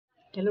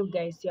Hello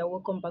guys, yeah,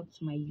 welcome back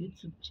to my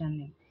YouTube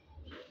channel.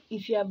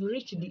 If you have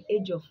reached the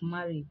age of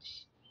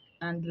marriage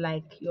and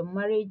like your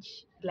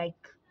marriage, like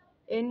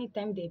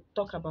anytime they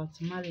talk about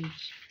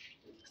marriage,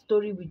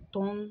 story will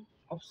turn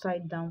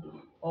upside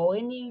down, or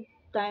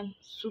anytime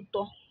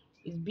suitor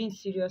is being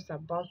serious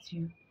about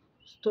you,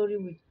 story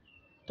will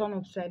turn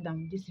upside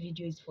down. This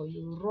video is for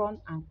you. Run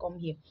and come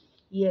here.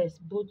 Yes,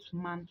 both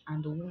man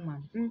and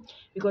woman.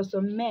 Because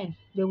some men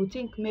they will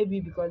think maybe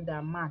because they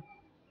are man,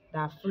 they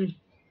are free.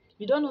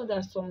 You don't know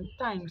that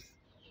sometimes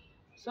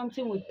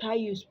something will tie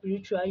you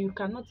spiritual. You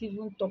cannot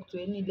even talk to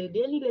any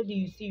lady. Any lady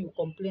you see, you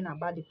complain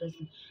about the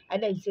person.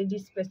 Either you say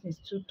this person is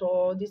too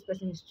tall, this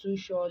person is too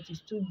short,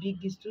 is too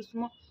big, is too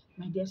small.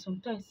 My dear,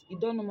 sometimes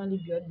it don't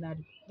normally be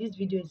ordinary. This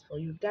video is for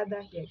you.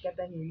 Gather here,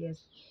 gather here.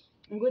 Yes,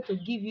 I'm going to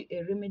give you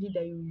a remedy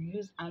that you will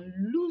use and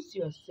lose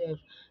yourself.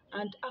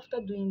 And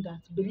after doing that,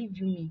 believe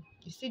you me,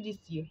 you see this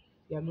year,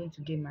 you are going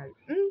to get married.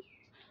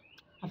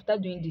 After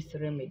doing this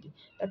remedy,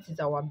 that is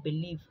our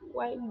belief.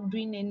 While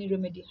doing any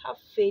remedy, have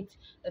faith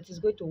that is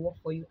going to work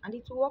for you, and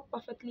it will work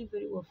perfectly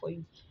very well for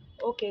you.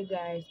 Okay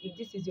guys, if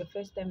this is your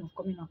first time of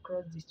coming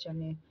across this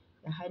channel,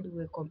 you're highly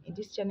welcome. In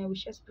this channel we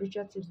share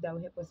spiritual tips that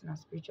will help us in our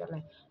spiritual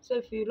life. So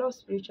if you love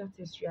spiritual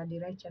tips, you are the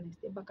right channel.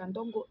 Stay back and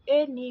don't go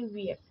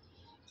anywhere.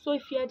 So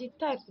if you are the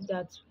type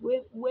that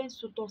when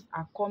suitors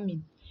are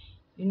coming,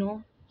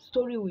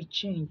 story will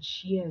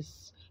change.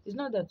 Yes, it's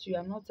not that you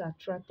are not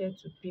attracted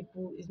to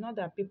people, it's not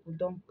that people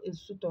don't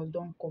suitors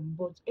don't come,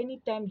 but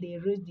anytime they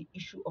raise the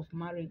issue of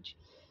marriage,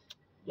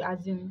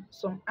 as in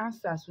some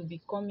answers will be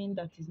coming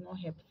that is not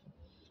helpful.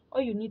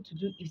 All you need to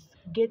do is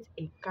get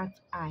a cat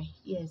eye.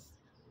 Yes,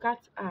 cat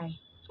eye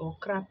or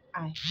crab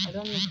eye, I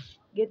don't know.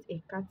 Get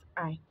a cat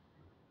eye.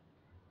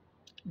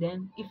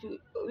 Then if you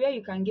where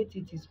you can get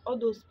it is all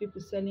those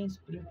people selling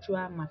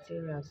spiritual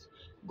materials.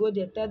 Go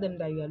there, tell them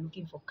that you are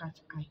looking for cat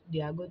eye.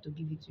 They are going to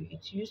give it to you.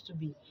 It used to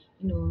be,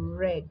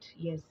 red.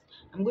 Yes.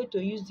 I'm going to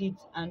use it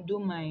and do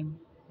my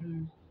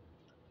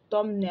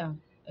thumbnail,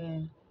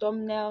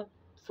 thumbnail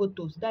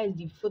photos. That is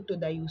the photo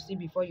that you see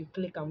before you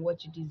click and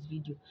watch this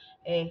video.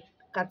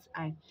 Cat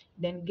eye.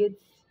 Then get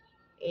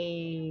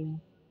a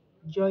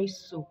Joy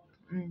soap.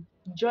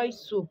 Joy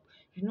soap.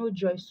 You know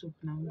Joy soap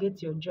now.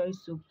 Get your Joy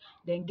soap.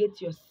 Then get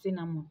your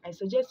cinnamon. I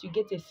suggest you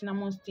get a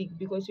cinnamon stick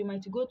because you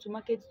might go to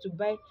market to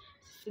buy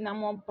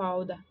cinnamon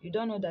powder. You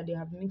don't know that they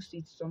have mixed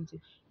it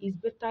something. It's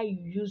better you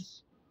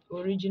use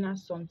original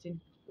something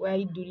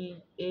while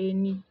doing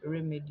any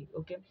remedy.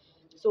 Okay.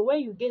 So when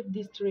you get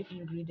these three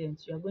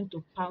ingredients, you are going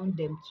to pound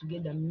them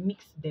together,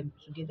 mix them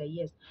together.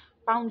 Yes,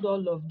 pound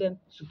all of them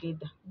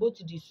together.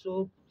 Both the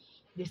soap,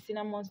 the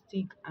cinnamon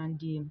stick, and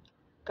the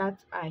cat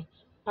eye.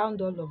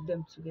 Pound all of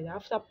them together.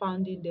 After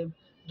pounding them,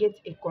 get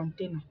a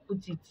container,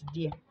 put it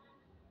there.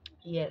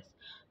 Yes,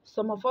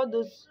 some of all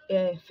those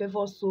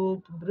favor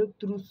soap,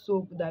 breakthrough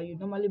soap that you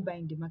normally buy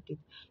in the market,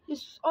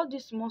 it's all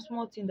these small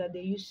things that they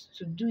use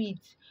to do it.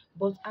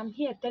 But I'm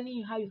here telling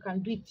you how you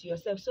can do it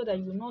yourself so that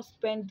you will not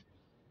spend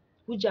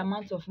huge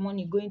amount of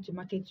money going to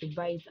market to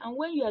buy it. And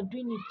when you are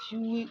doing it, you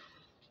will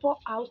pour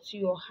out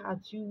your heart.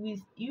 You will,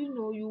 you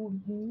will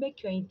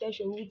make your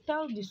intention. You will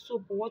tell the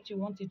soap what you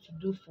want it to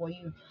do for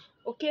you.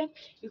 Okay?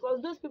 Because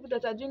those people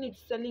that are doing it,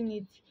 selling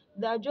it,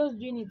 they are just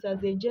doing it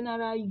as a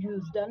general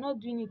use. They're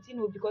not doing it,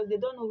 because they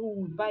don't know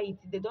who will buy it.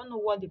 They don't know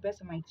what the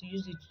person might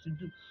use it to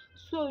do.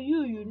 So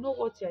you know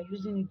what you are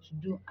using it to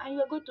do, and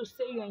you are going to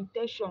say your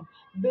intention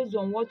based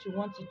on what you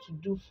want it to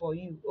do for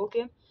you.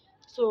 Okay?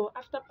 So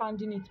after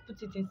pounding it,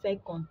 put it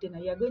inside container.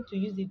 You are going to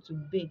use it to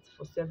bathe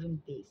for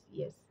 7 days.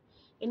 Yes.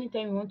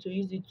 Anytime you want to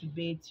use it to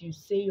bathe, you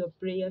say your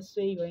prayer,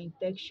 say your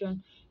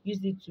intention,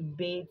 use it to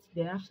bathe.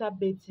 Then after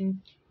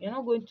bathing, you're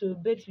not going to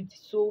bathe with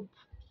soap,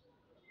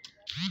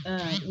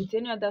 with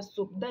any other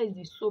soap. That is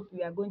the soap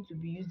we are going to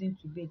be using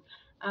to bathe.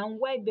 And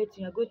while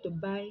bathing, you're going to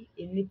buy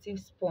a native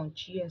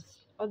sponge.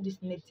 Yes, all this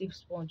native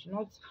sponge,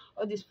 not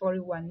all this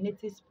foreign one,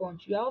 native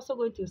sponge. You are also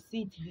going to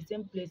see it the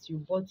same place you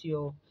bought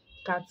your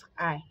cat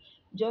eye.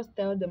 Just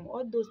tell them,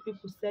 all those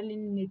people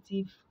selling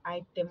native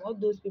item, all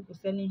those people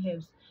selling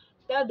herbs,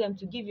 tell them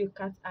to give you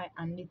cat eye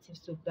and native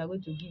soap. They're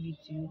going to give it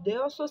to you. They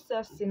also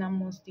sell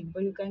cinnamon stick,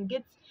 but you can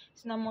get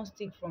cinnamon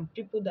stick from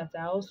people that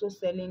are also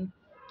selling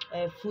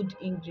food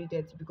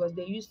ingredients, because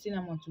they use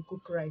cinnamon to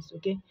cook rice.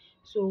 Okay,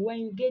 so when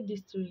you get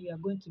this three, you are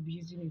going to be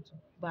using it to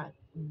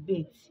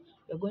bathe.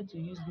 You're going to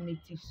use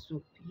native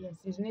soap. Yes,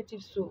 it's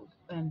native soap,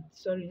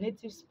 sorry,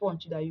 native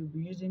sponge that you'll be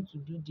using to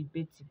do the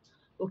bathing.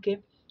 Okay,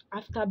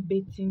 after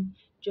bathing,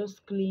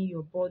 just clean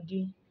your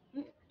body.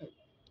 Mm,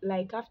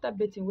 like after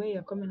bathing, when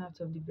you're coming out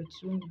of the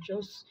bedroom,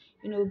 just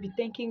be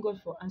thanking God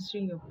for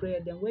answering your prayer.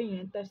 Then when you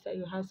enter inside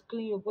your house,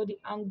 clean your body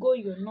and go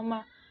your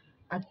normal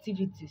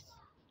activities.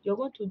 You're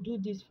going to do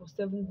this for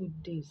 7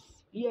 good days.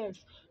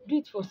 Yes, do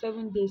it for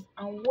 7 days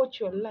and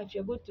watch your life.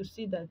 You're going to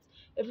see that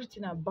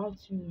everything about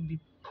you will be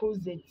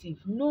positive.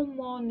 No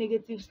more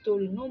negative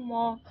story, no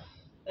more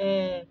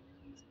uh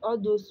all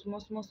those small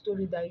small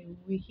story that you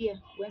will hear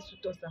when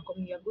suitors are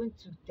coming, you are going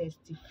to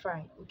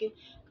testify. Okay,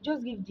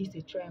 just give this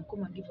a try and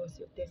come and give us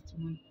your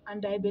testimony,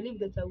 and I believe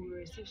that I will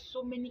receive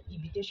so many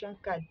invitation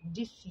card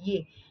this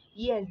year.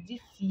 Yes,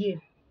 this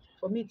year,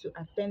 for me to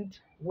attend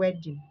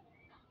wedding.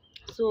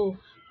 So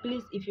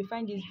please, if you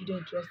find this video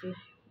interesting,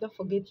 don't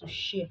forget to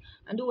share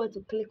and don't want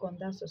to click on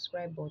that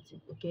subscribe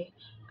button. Okay,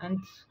 and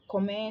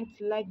comment,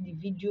 like the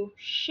video,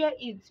 share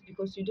it,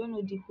 because you don't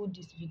know who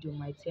this video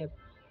might help.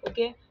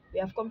 Okay, we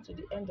have come to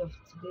the end of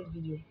today's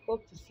video.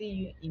 Hope to see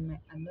you in my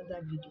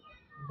another video.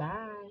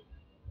 Bye.